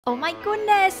Oh my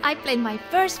goodness! I played my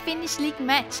first Finnish League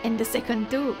match and the second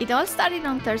too. It all started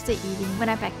on Thursday evening when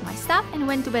I packed my stuff and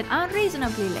went to bed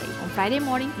unreasonably late. On Friday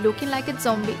morning, looking like a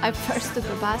zombie, I first took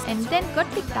a bus and then got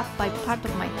picked up by part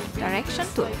of my team. Direction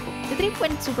Turku. The trip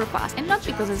went super fast, and not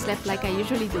because I slept like I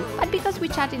usually do, but because we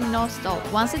chatted non-stop.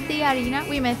 Once at the arena,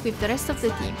 we met with the rest of the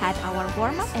team, had our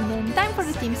warm-up, and then time for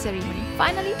the team ceremony.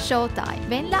 Finally, show time.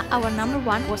 Venla, our number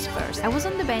one, was first. I was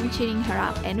on the bench cheering her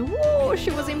up, and woo,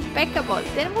 she was impeccable.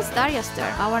 Then was Darya's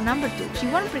turn, our number two. She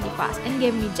won pretty fast and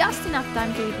gave me just enough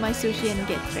time to eat my sushi and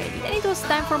get ready. Then it was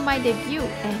time for my debut,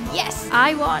 and yes,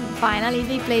 I won! Finally,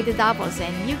 they played the doubles,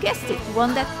 and you guessed it,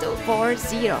 won that too,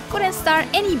 4-0. Couldn't start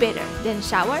any better. Then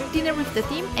shower, dinner with the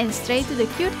team, and straight to the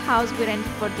cute house we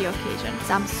rented for the occasion.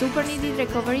 Some super needed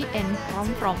recovery and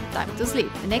from time to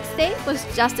sleep. The next day was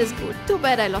just as good. Too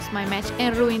bad I lost my match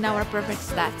and ruined our perfect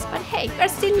stats. But hey, we're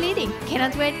still leading.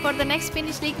 Cannot wait for the next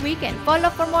Finnish League weekend. Follow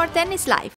for more tennis life.